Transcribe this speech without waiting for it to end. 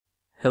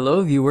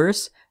Hello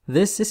viewers,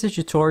 this is a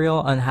tutorial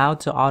on how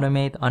to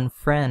automate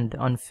Unfriend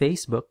on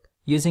Facebook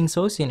using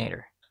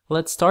Socinator.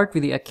 Let's start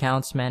with the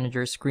Accounts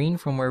Manager screen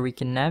from where we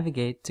can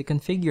navigate to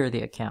configure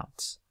the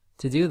accounts.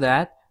 To do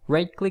that,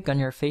 right-click on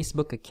your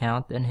Facebook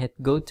account and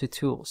hit Go to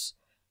Tools.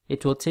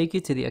 It will take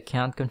you to the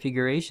account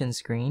configuration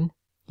screen.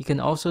 You can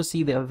also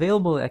see the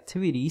available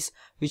activities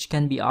which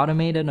can be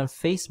automated on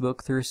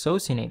Facebook through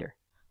Socinator.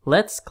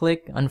 Let's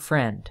click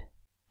Unfriend.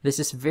 This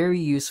is very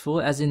useful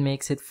as it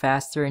makes it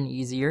faster and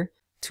easier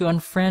to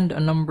unfriend a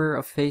number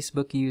of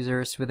Facebook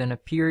users within a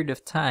period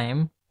of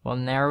time while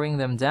narrowing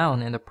them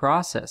down in the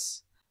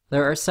process.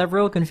 There are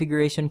several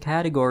configuration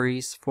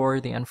categories for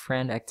the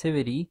unfriend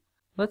activity.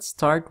 Let's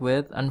start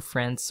with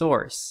Unfriend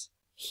Source.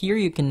 Here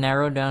you can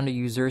narrow down the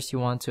users you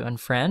want to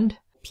unfriend.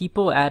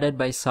 People added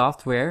by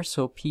software,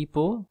 so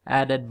people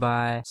added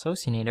by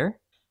Socinator.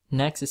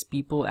 Next is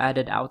people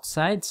added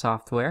outside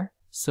software,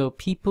 so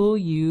people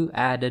you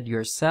added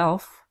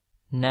yourself.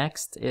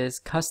 Next is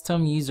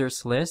custom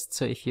users list,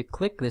 so if you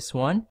click this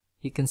one,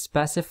 you can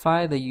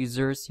specify the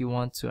users you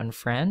want to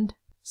unfriend.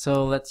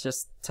 So let's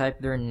just type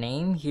their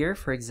name here,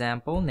 for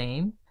example,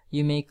 name.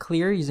 You may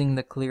clear using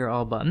the clear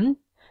all button.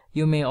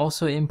 You may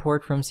also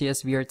import from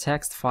CSV or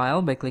text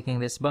file by clicking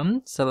this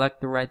button. Select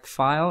the right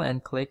file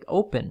and click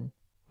open.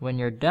 When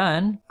you're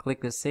done,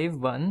 click the save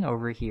button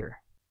over here.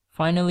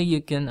 Finally, you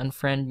can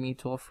unfriend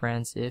mutual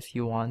friends if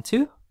you want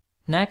to.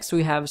 Next,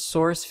 we have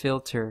source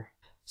filter.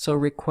 So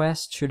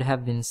requests should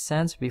have been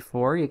sent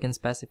before. You can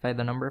specify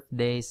the number of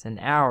days and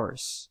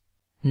hours.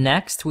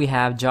 Next, we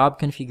have job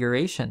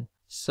configuration.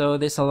 So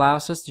this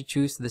allows us to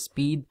choose the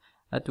speed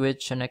at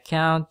which an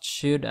account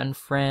should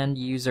unfriend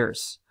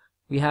users.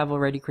 We have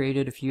already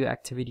created a few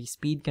activity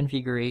speed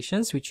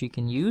configurations which we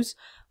can use,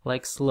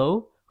 like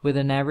slow with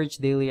an average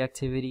daily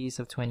activities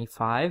of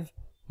 25,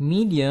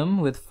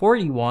 medium with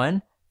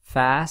 41,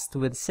 fast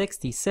with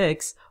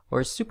 66,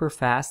 or super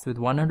fast with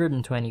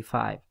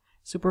 125.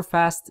 Super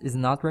fast is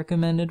not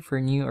recommended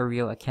for new or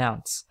real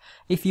accounts.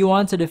 If you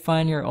want to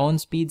define your own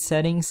speed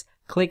settings,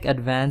 click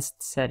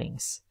Advanced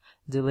Settings.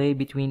 Delay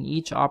between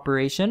each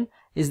operation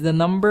is the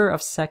number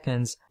of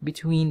seconds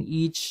between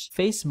each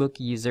Facebook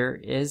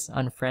user is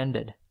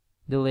unfriended.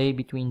 Delay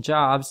between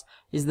jobs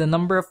is the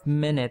number of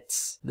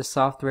minutes the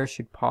software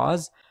should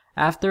pause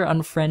after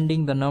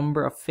unfriending the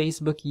number of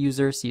Facebook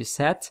users you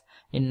set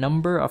in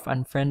number of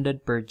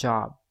unfriended per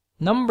job.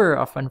 Number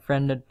of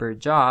unfriended per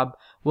job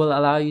will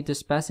allow you to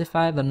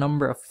specify the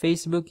number of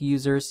Facebook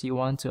users you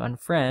want to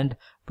unfriend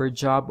per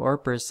job or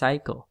per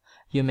cycle.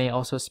 You may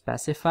also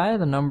specify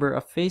the number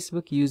of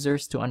Facebook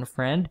users to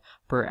unfriend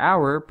per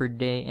hour, per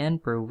day,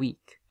 and per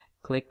week.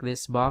 Click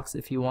this box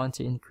if you want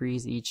to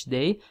increase each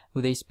day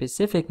with a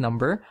specific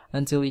number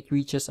until it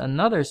reaches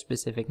another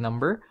specific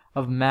number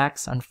of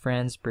max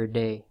unfriends per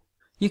day.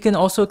 You can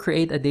also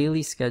create a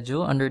daily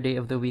schedule under day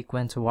of the week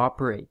when to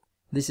operate.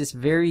 This is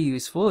very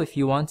useful if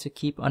you want to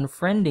keep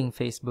unfriending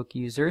Facebook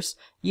users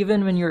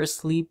even when you're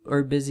asleep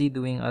or busy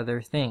doing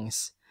other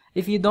things.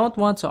 If you don't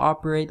want to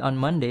operate on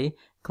Monday,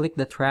 click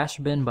the trash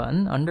bin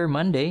button under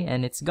Monday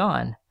and it's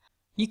gone.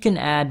 You can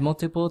add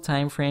multiple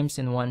time frames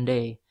in one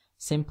day.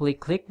 Simply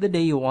click the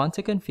day you want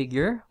to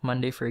configure,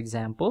 Monday for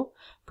example,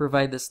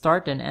 provide the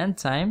start and end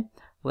time,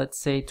 let's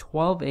say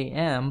 12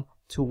 a.m.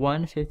 to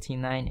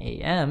 1:59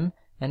 a.m.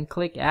 and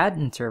click add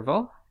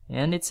interval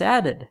and it's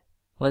added.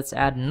 Let's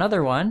add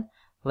another one.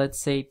 Let's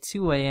say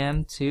 2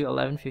 a.m. to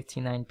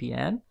 11:59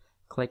 p.m.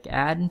 Click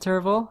add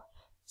interval.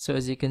 So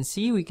as you can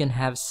see, we can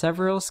have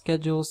several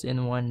schedules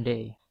in one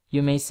day.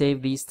 You may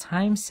save these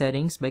time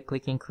settings by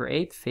clicking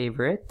create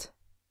favorite.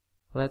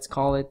 Let's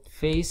call it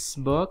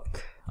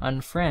Facebook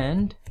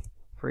Unfriend,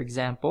 for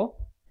example,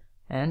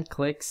 and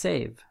click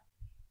save.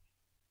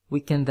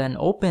 We can then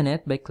open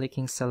it by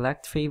clicking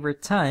select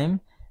favorite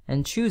time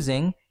and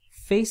choosing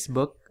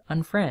Facebook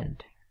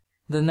Unfriend.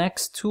 The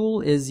next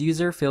tool is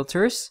user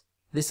filters.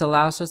 This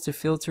allows us to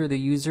filter the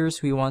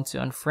users we want to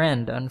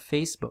unfriend on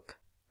Facebook.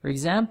 For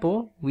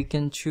example, we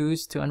can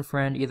choose to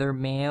unfriend either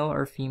male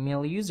or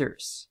female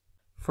users.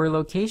 For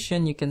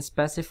location, you can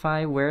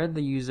specify where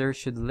the user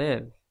should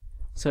live.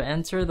 So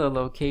enter the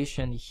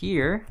location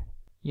here.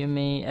 You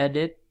may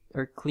edit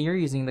or clear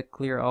using the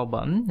clear all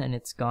button and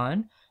it's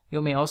gone.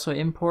 You may also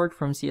import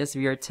from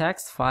CSV or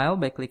text file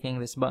by clicking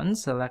this button,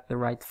 select the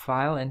right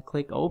file and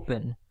click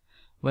open.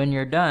 When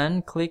you're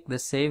done, click the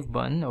save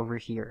button over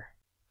here.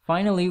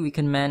 Finally, we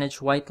can manage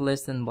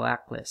whitelist and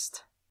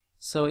blacklist.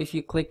 So if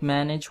you click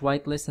manage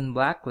whitelist and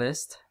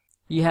blacklist,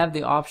 you have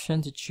the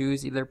option to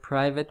choose either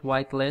private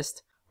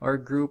whitelist or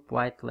group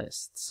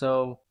whitelist.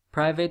 So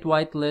private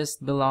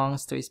whitelist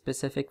belongs to a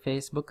specific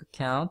Facebook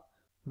account.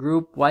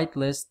 Group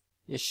whitelist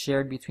is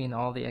shared between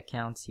all the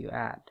accounts you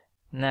add.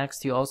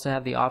 Next, you also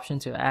have the option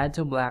to add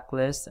to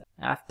blacklist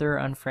after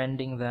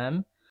unfriending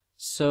them.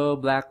 So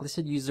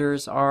blacklisted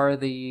users are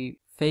the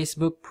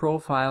Facebook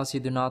profiles you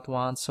do not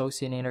want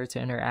Socinator to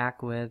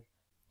interact with.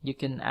 You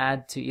can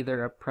add to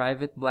either a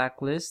private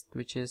blacklist,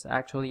 which is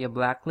actually a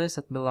blacklist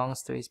that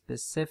belongs to a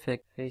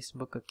specific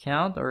Facebook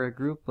account, or a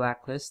group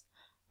blacklist,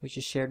 which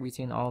is shared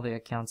between all the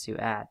accounts you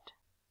add.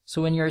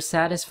 So when you're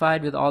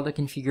satisfied with all the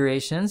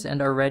configurations and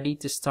are ready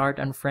to start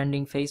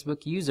unfriending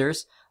Facebook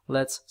users,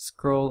 let's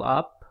scroll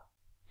up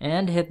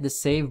and hit the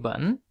save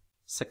button,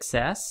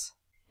 success,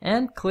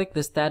 and click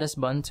the status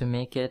button to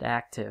make it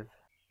active.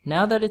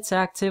 Now that it's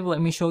active, let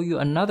me show you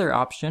another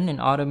option in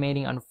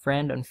automating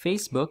unfriend on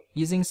Facebook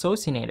using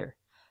Socinator.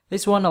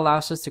 This one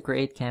allows us to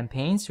create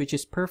campaigns, which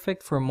is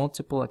perfect for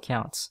multiple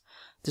accounts.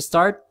 To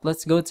start,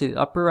 let's go to the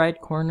upper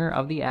right corner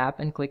of the app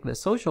and click the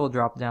social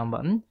drop-down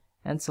button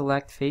and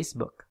select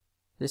Facebook.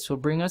 This will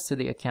bring us to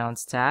the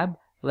Accounts tab.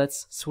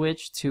 Let's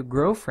switch to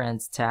Grow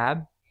Friends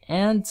tab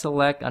and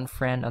select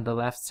Unfriend on the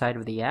left side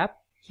of the app.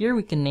 Here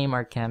we can name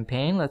our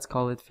campaign. Let's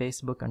call it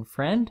Facebook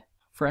Unfriend.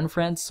 For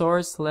unfriend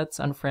source, let's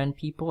unfriend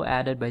people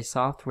added by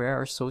software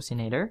or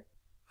Socinator.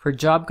 For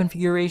job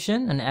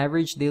configuration, an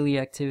average daily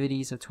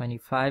activities of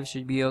 25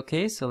 should be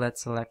okay, so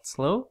let's select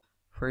slow.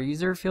 For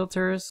user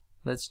filters,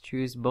 let's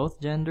choose both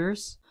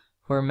genders.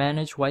 For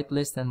manage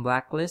whitelist and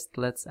blacklist,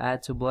 let's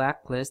add to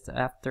blacklist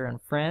after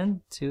unfriend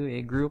to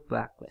a group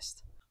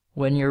blacklist.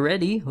 When you're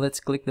ready, let's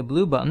click the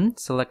blue button,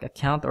 select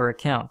account or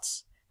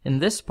accounts. In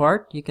this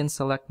part, you can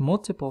select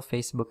multiple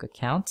Facebook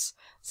accounts.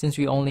 Since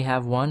we only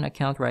have one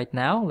account right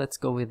now, let's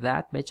go with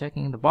that by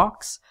checking the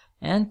box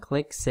and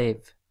click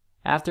save.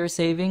 After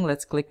saving,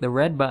 let's click the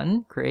red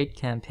button, create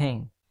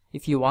campaign.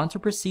 If you want to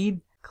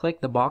proceed,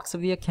 click the box of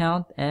the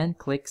account and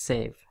click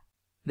save.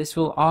 This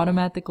will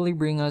automatically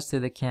bring us to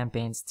the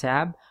campaigns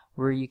tab,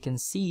 where you can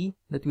see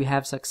that we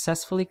have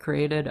successfully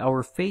created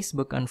our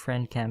Facebook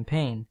Unfriend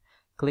campaign.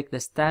 Click the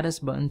status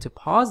button to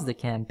pause the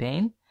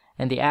campaign,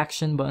 and the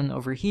action button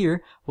over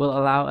here will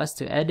allow us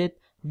to edit,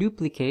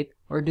 duplicate,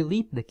 or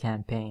delete the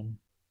campaign.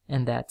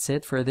 And that's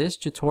it for this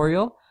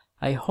tutorial.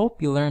 I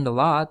hope you learned a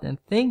lot, and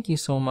thank you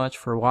so much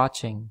for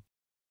watching.